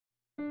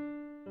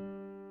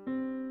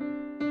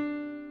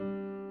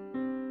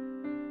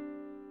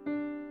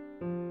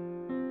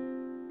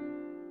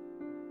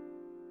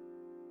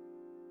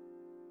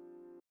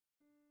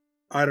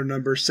Item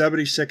number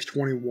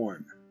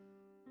 7621.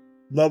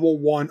 Level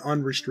 1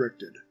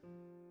 Unrestricted.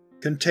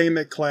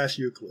 Containment Class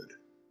Euclid.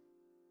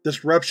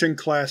 Disruption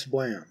Class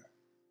Blam.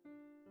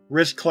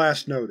 Risk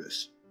Class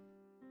Notice.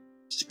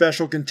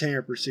 Special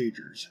Containment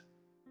Procedures.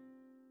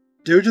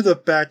 Due to the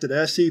fact that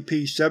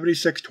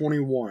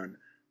SCP-7621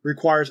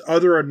 requires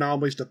other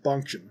anomalies to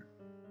function,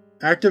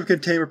 active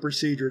containment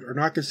procedures are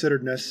not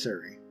considered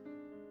necessary.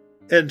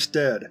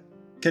 Instead,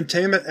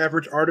 containment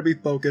efforts are to be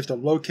focused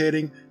on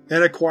locating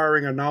and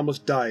acquiring anomalous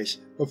dice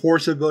before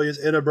civilians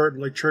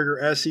inadvertently trigger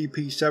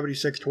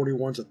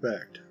SCP-7621's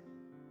effect.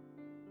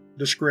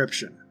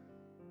 Description: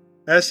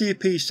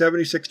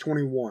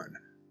 SCP-7621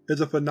 is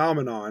a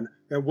phenomenon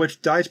in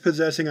which dice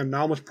possessing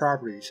anomalous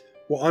properties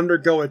will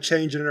undergo a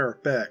change in their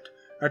effect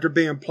after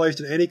being placed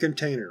in any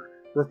container,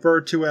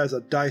 referred to as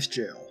a dice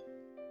jail.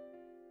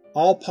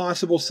 All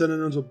possible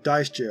synonyms of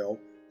dice jail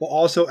will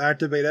also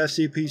activate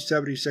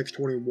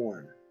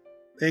SCP-7621,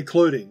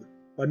 including,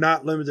 but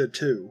not limited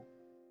to,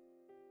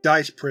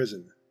 Dice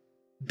Prison,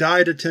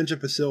 Die Detention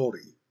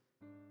Facility,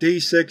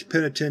 D6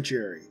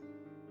 Penitentiary,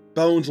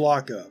 Bones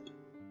Lockup,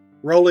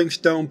 Rolling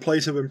Stone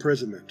Place of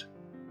Imprisonment,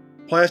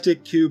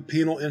 Plastic Cube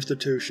Penal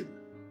Institution,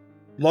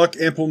 Luck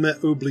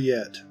Implement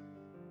Oubliette.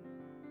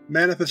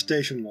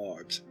 Manifestation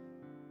Logs.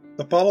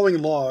 The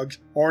following logs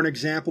are an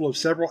example of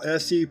several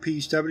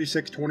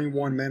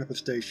SCP-7621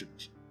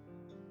 manifestations.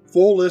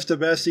 Full list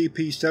of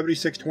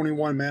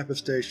SCP-7621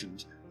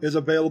 manifestations is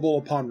available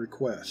upon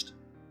request.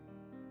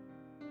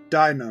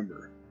 Die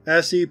Number: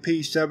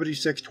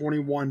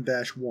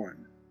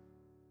 SCP-7621-1.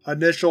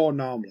 Initial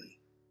Anomaly: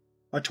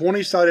 a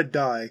 20-sided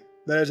die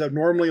that is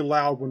abnormally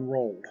loud when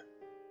rolled.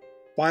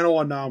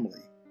 Final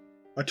Anomaly: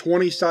 a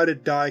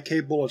 20-sided die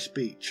capable of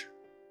speech.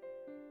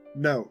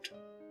 Note: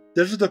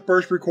 this is the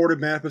first recorded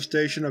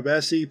manifestation of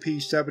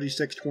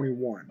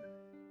SCP-7621.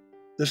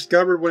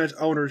 Discovered when its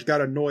owners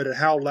got annoyed at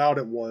how loud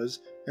it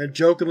was and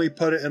jokingly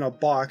put it in a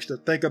box to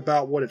think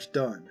about what it's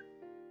done.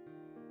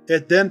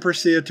 It then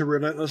proceeded to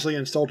relentlessly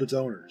insult its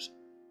owners,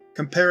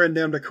 comparing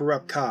them to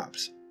corrupt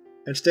cops,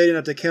 and stating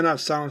that they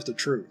cannot silence the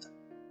truth.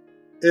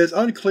 It is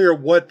unclear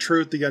what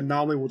truth the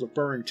anomaly was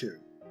referring to,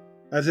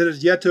 as it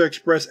is yet to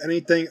express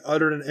anything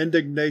other than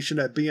indignation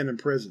at being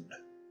imprisoned.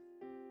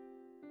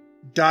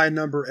 Die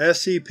Number: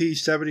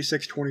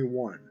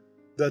 SCP-7621,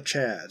 The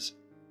Chaz.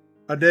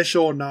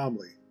 Initial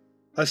Anomaly: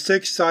 a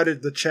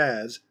 6-sided The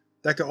Chaz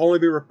that can only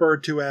be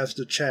referred to as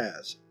The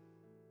Chaz.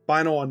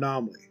 Final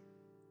Anomaly: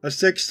 a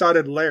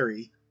 6-sided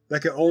Larry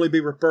that can only be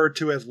referred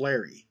to as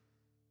Larry.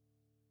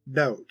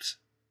 Notes: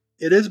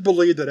 it is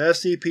believed that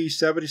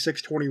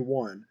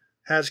SCP-7621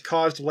 has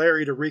caused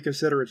Larry to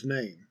reconsider its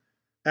name,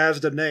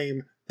 as the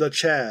name The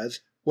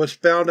Chaz was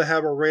found to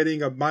have a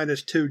rating of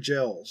 -2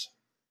 gels.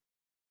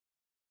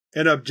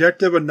 An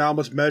objective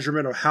anomalous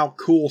measurement of how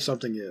cool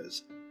something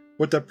is,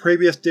 with the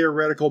previous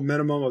theoretical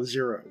minimum of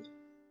 0.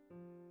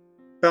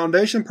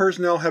 Foundation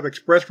personnel have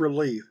expressed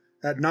relief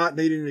at not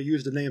needing to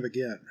use the name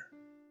again.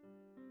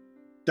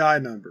 Die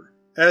Number: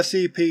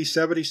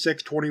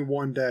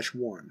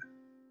 SCP-7621-1.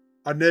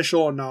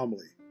 Initial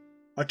Anomaly: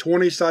 a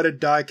 20-sided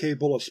die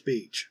capable of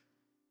speech.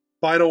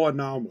 Final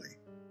Anomaly: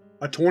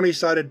 a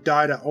 20-sided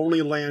die that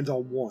only lands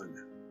on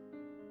 1.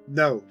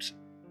 Notes: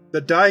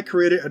 the die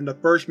created in the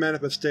first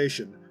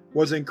manifestation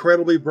was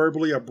incredibly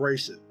verbally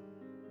abrasive,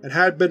 and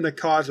had been the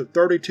cause of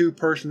 32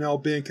 personnel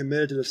being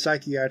committed to the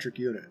psychiatric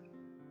unit.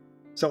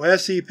 So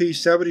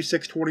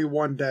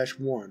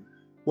SCP-7621-1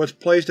 was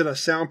placed in a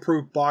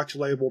soundproof box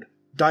labeled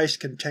Dice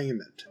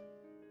Containment.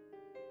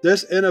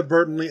 This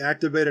inadvertently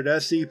activated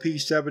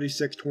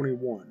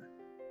SCP-7621.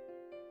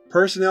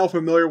 Personnel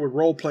familiar with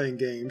role-playing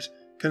games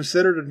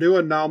consider the new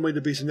anomaly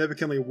to be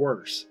significantly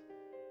worse,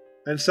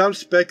 and some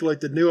speculate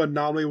the new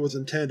anomaly was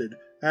intended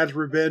as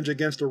revenge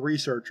against the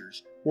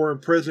researchers for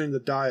imprisoning the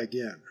die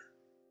again.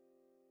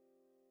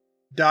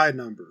 Die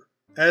Number: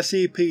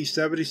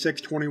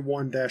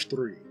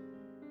 SCP-7621-3.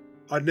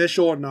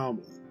 Initial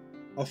Anomaly: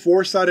 a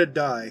 4-sided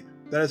die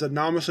that is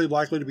anomalously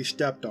likely to be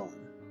stepped on.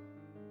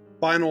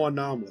 Final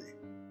Anomaly: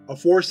 a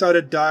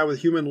 4-sided die with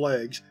human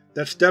legs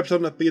that steps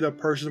on the feet of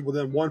persons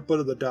within 1 foot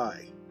of the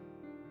die.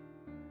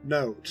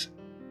 Notes: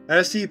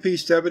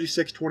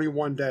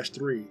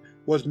 SCP-7621-3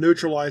 was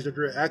neutralized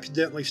after it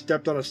accidentally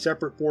stepped on a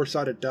separate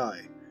 4-sided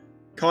die,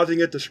 causing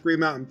it to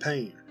scream out in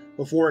pain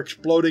before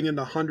exploding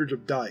into hundreds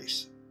of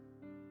dice.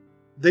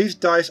 These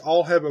dice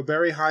all have a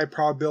very high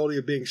probability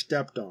of being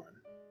stepped on.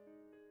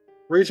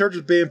 Research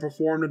is being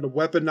performed into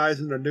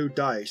weaponizing the new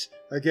dice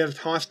against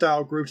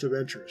hostile groups of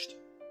interest.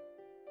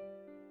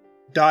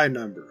 Die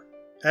Number: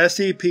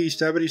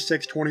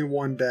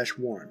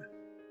 SCP-7621-1.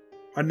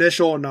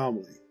 Initial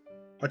Anomaly: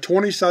 a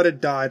 20-sided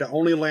die that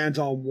only lands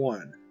on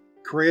 1,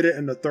 created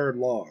in the 3rd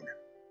log.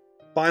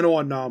 Final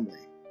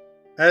Anomaly: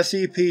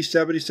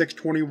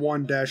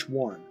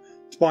 SCP-7621-1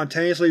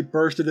 spontaneously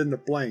bursted into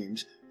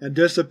flames and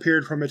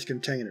disappeared from its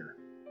container.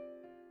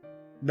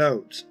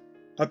 Notes: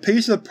 a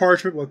piece of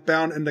parchment was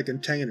found in the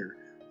container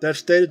that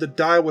stated the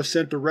die was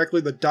sent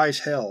directly to Dice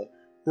Hell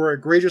for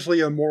egregiously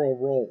immoral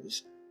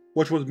rolls,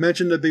 which was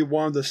mentioned to be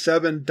one of the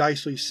 7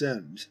 Dicely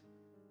sins.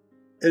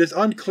 It is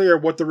unclear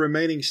what the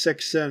remaining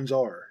 6 sins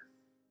are.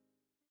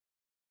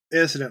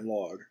 Incident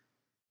Log.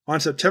 On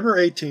September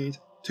 18,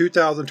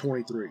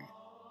 2023,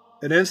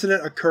 an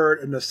incident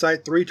occurred in the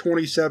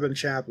Site-327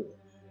 chapel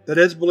that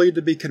is believed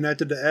to be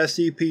connected to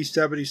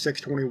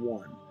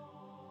SCP-7621.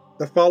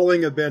 The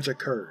following events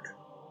occurred.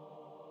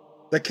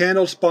 The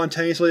candles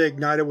spontaneously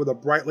ignited with a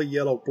brightly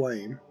yellow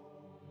flame.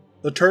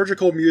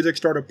 Liturgical music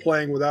started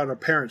playing without an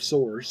apparent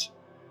source,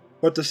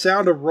 but the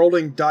sound of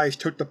rolling dice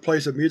took the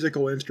place of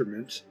musical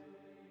instruments.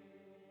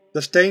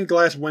 The stained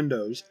glass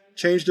windows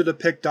changed to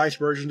depict dice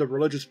versions of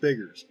religious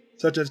figures,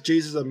 such as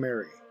Jesus and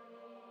Mary.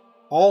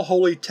 All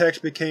holy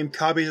text became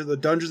copies of the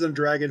Dungeons &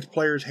 Dragons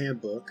Player's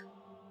Handbook.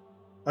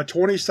 A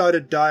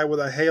 20-sided die with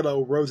a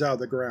halo rose out of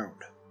the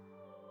ground.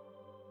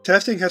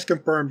 Testing has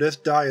confirmed this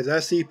die is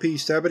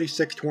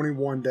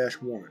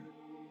SCP-7621-1.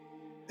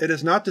 It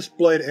has not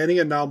displayed any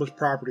anomalous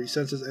properties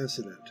since this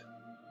incident.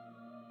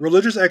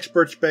 Religious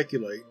experts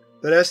speculate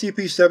that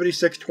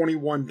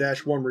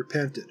SCP-7621-1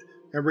 repented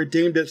and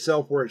redeemed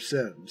itself for its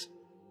sins,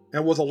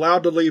 and was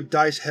allowed to leave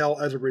Dice Hell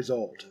as a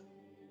result.